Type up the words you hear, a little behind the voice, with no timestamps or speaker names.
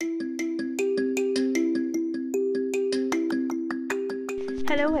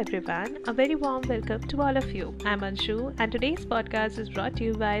Hello everyone, a very warm welcome to all of you. I'm Anshu and today's podcast is brought to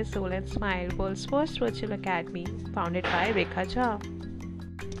you by Soul and Smile, world's first virtual academy founded by Rekha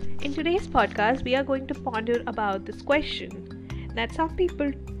Jha. In today's podcast, we are going to ponder about this question that some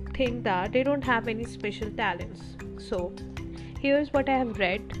people think that they don't have any special talents. So, here's what I have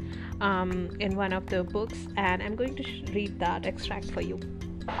read in one of the books, and I'm going to read that extract for you.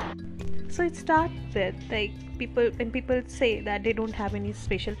 So it starts with when people say that they don't have any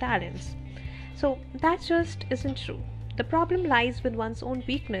special talents. So that just isn't true. The problem lies with one's own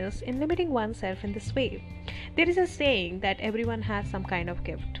weakness in limiting oneself in this way. There is a saying that everyone has some kind of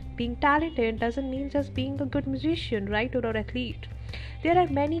gift. Being talented doesn't mean just being a good musician, writer, or athlete. There are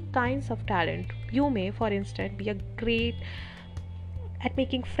many kinds of talent. You may, for instance, be a great at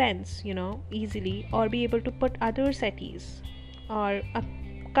making friends, easily, or be able to put others at ease, or a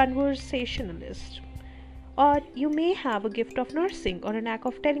conversationalist. Or you may have a gift of nursing or a knack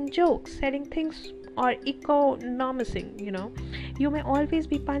of telling jokes, selling things, or economizing. You may always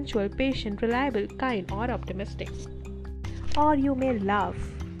be punctual, patient, reliable, kind, or optimistic. Or you may love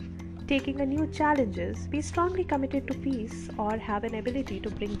taking a new challenges, be strongly committed to peace, or have an ability to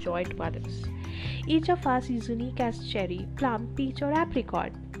bring joy to others. Each of us is unique as cherry, plum, peach, or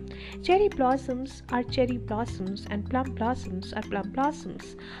apricot. Cherry blossoms are cherry blossoms and plum blossoms are plum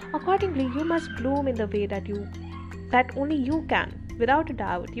blossoms. Accordingly, you must bloom in the way that only you can. Without a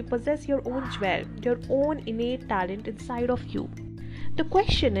doubt, you possess your own jewel, your own innate talent inside of you. The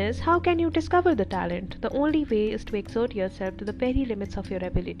question is, how can you discover the talent? The only way is to exert yourself to the very limits of your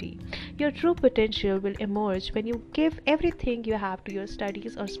ability. Your true potential will emerge when you give everything you have to your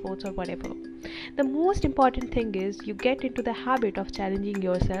studies or sports or whatever. The most important thing is you get into the habit of challenging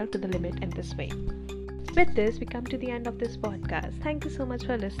yourself to the limit in this way. With this, we come to the end of this podcast. Thank you so much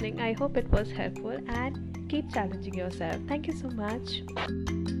for listening. I hope it was helpful and keep challenging yourself. Thank you so much.